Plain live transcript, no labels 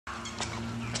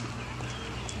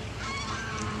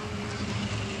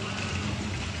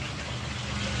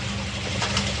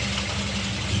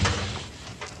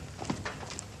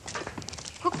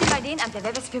den an, der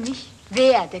wäre was für mich.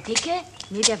 Wer? Der Dicke?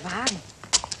 Nee, der Wagen.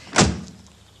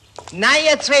 Na,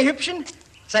 ihr zwei Hübschen,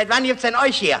 seit wann gibt's denn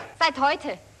euch hier? Seit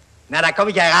heute. Na, da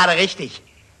komme ich ja gerade richtig.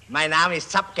 Mein Name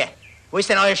ist Zapke. Wo ist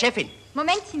denn eure Chefin?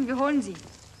 Momentchen, wir holen sie.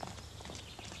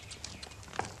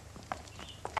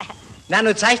 Na,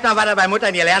 nun zeigt mal, was er bei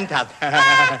Muttern gelernt hat.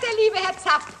 Ach, der liebe Herr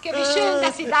Zapke, wie schön,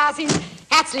 dass Sie da sind.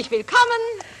 Herzlich willkommen.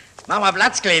 Mach mal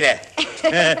Platz, Kleine.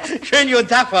 Schönen guten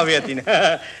Tag, Frau Wirtin.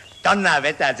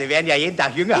 Donnerwetter, Sie werden ja jeden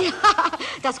Tag jünger. Ja,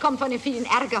 das kommt von dem vielen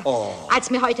Ärger. Oh. Als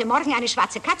mir heute Morgen eine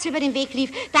schwarze Katze über den Weg lief,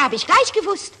 da habe ich gleich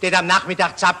gewusst. Der am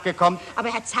Nachmittag Zapke kommt.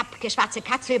 Aber Herr Zapke, schwarze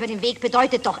Katze über den Weg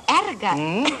bedeutet doch Ärger.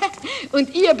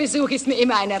 Und Ihr Besuch ist mir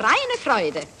immer eine reine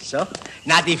Freude. So?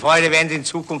 Na, die Freude werden Sie in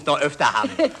Zukunft noch öfter haben.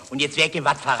 Und jetzt werd ich Ihnen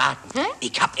was verraten. Hä?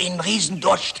 Ich hab einen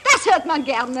Riesendurst. Das hört man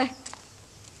gerne.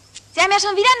 Sie haben ja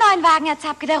schon wieder einen neuen Wagen, Herr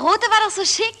Zapke. Der rote war doch so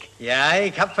schick. Ja,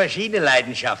 ich hab verschiedene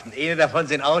Leidenschaften. Eine davon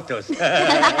sind Autos.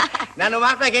 Na, nun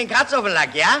macht mal keinen Kratz auf den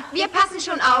Lack, ja? Wir passen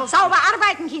schon auf. Sauber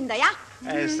arbeiten, Kinder, ja?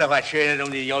 Das ist doch was Schönes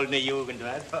um die goldene Jugend,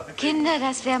 was? Kinder,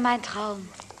 das wäre mein Traum.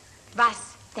 Was?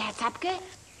 Der Herr Zapke?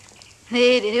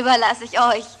 Nee, den überlasse ich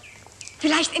euch.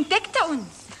 Vielleicht entdeckt er uns.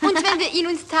 Und wenn wir ihn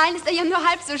uns teilen, ist er ja nur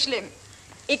halb so schlimm.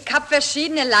 Ich hab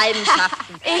verschiedene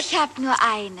Leidenschaften. Ich habe nur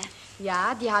eine.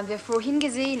 Ja, die haben wir vorhin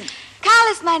gesehen.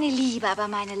 Karl ist meine Liebe, aber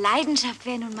meine Leidenschaft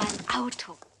wäre nun mein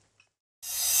Auto.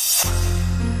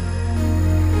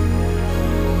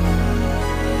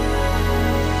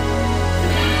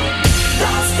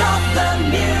 Don't stop the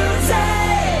music.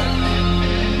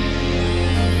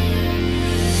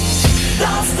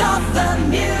 Don't stop the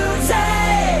music.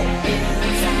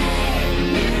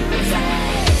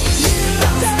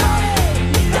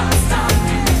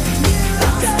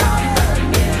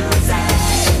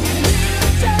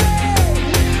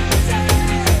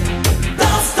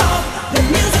 The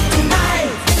music.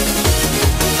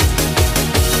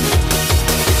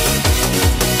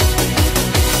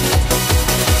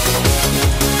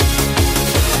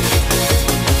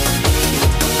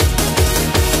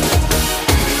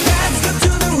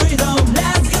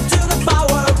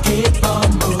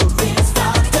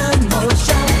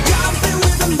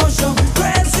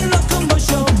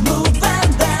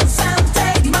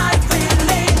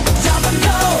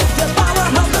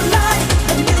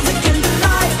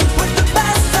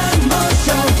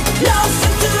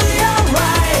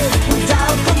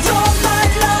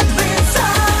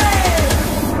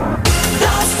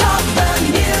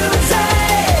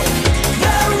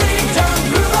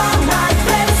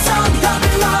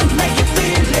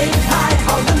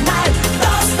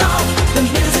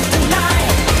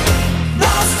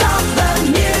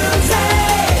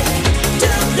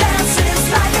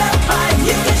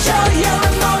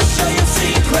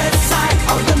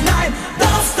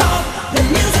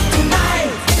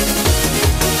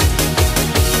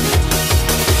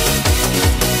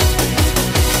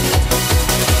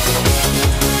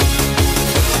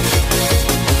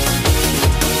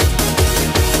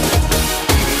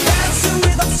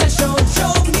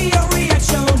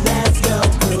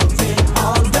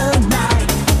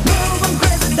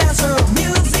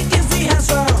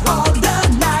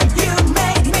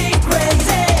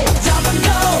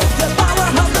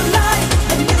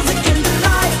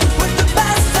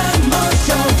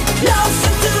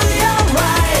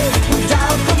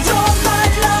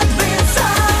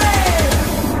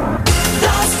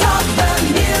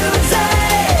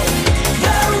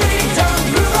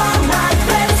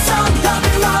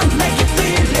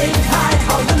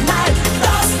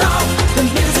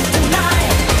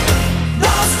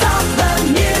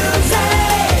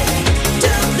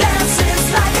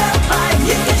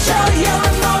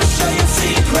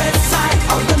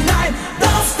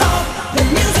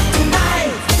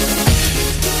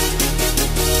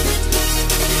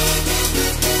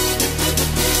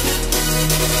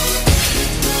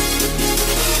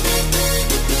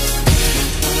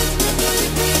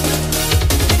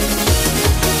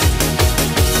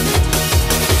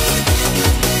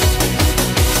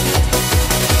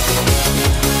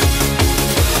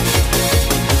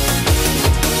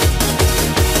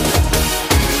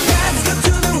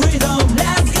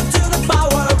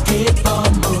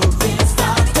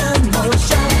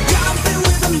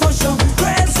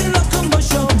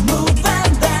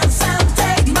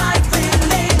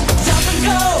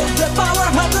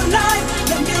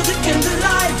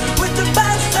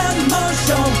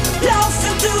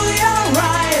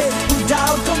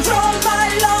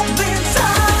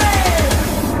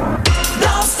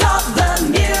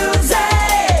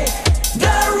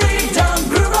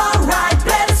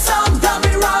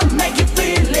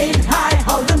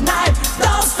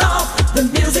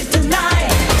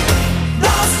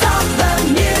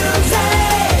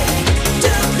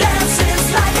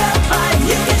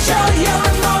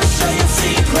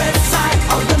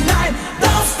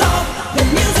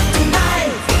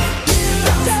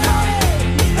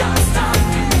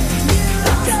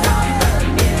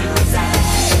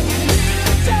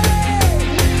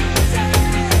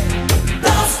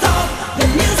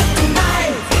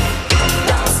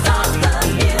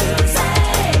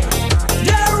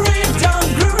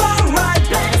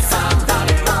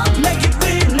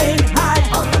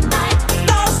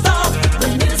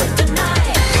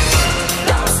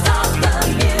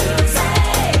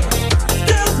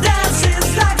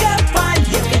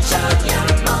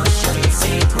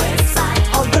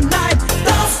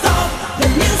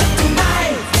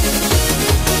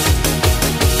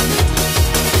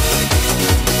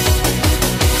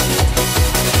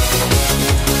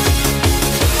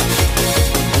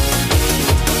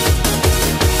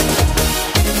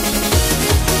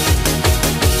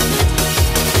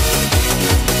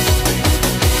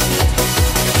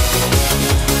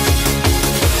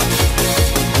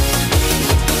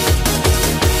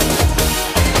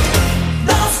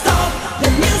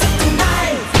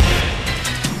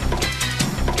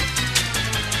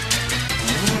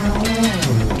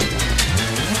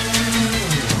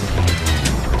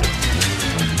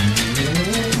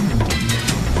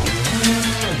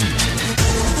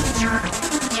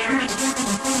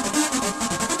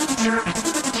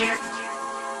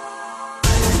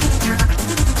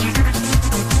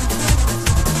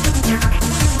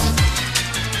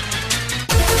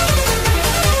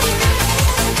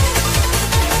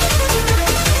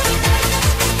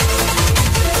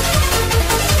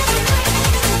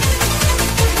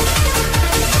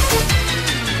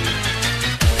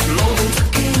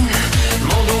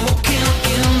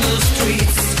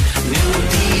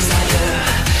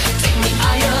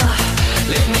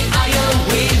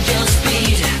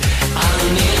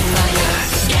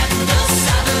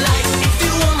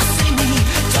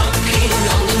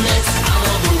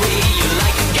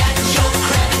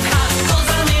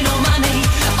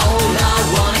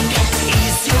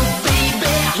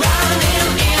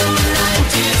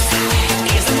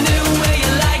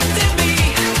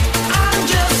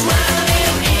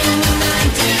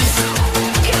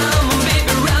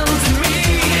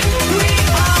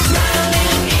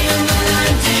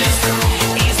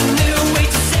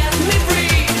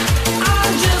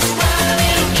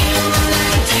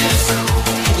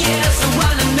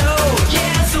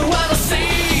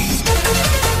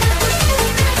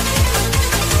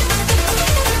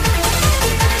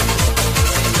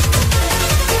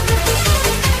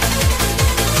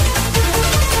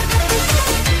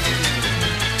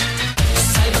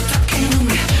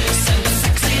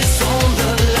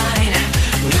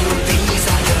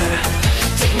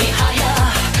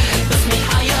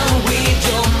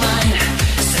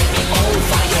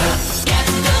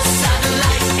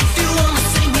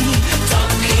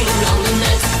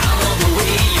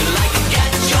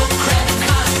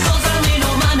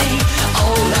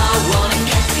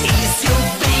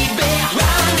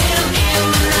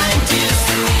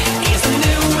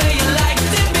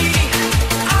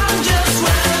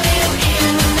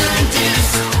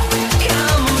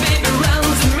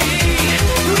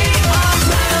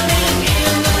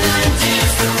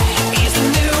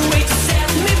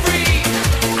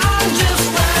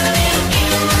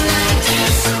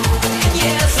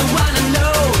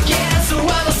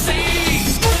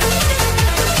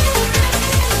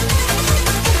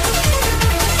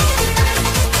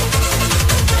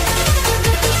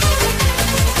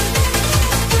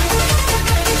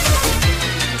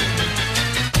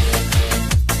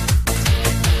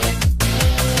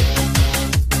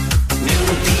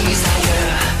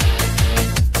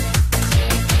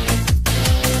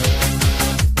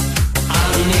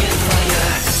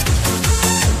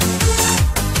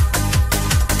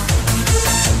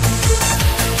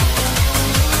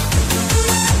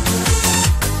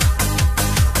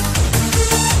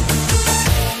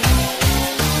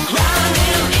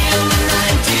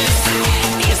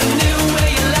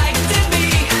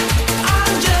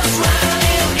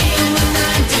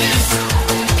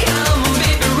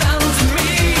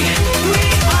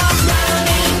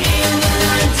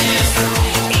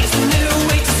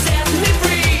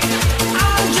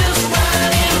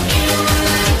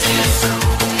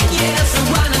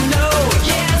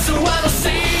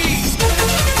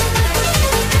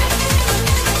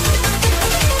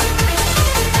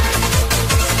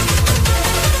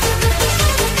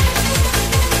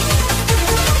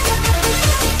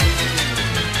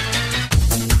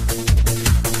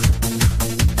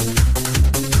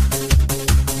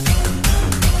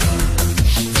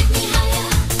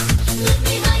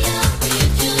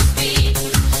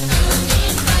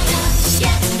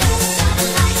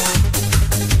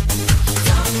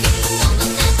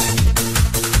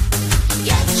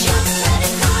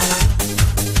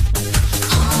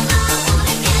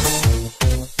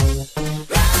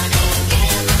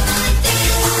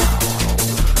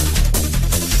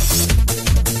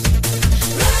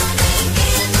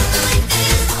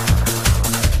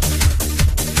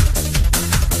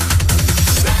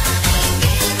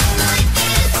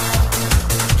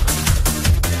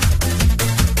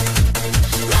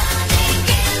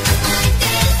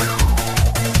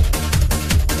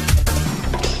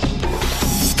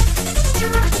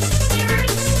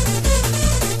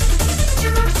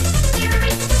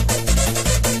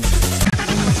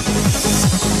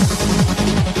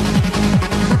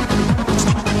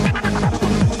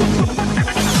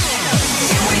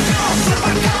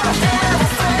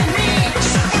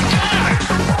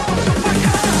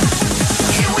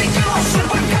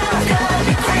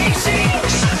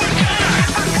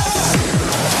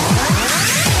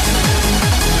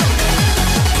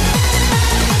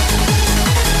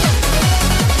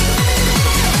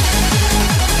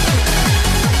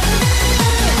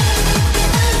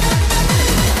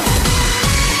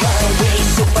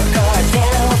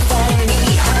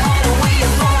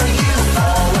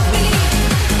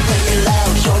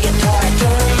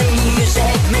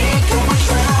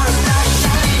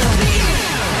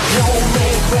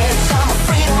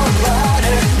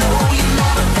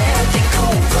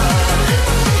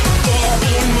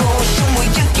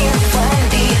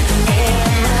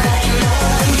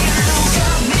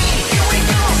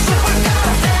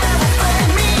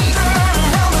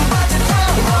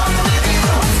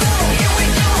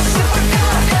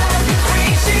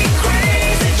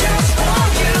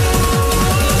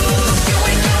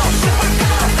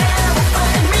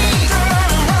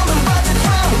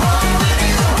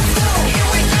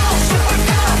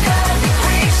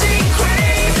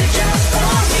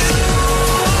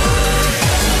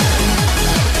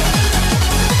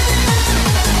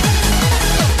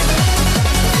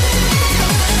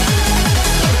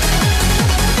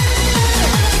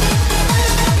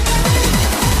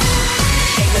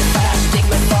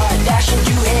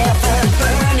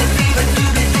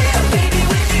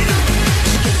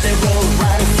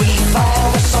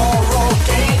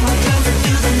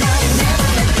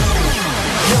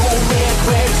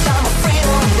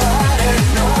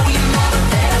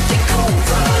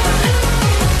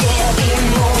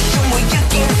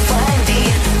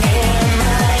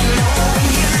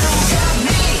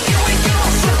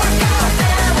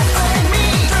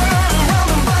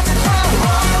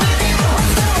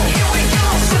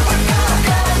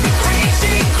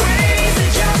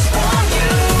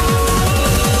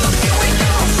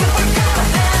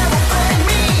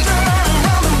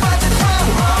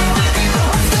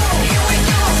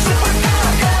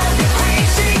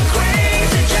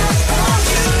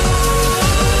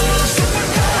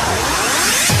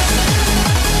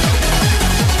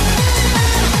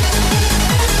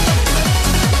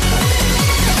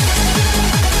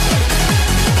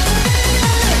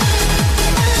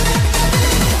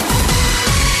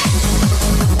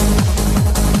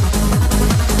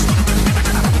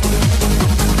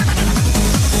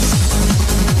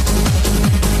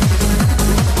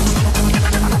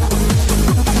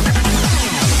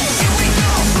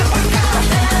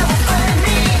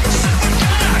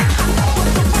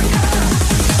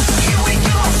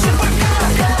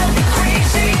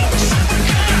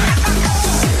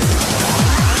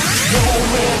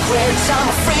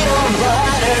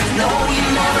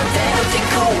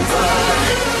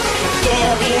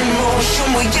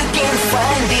 where you can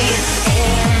find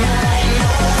it.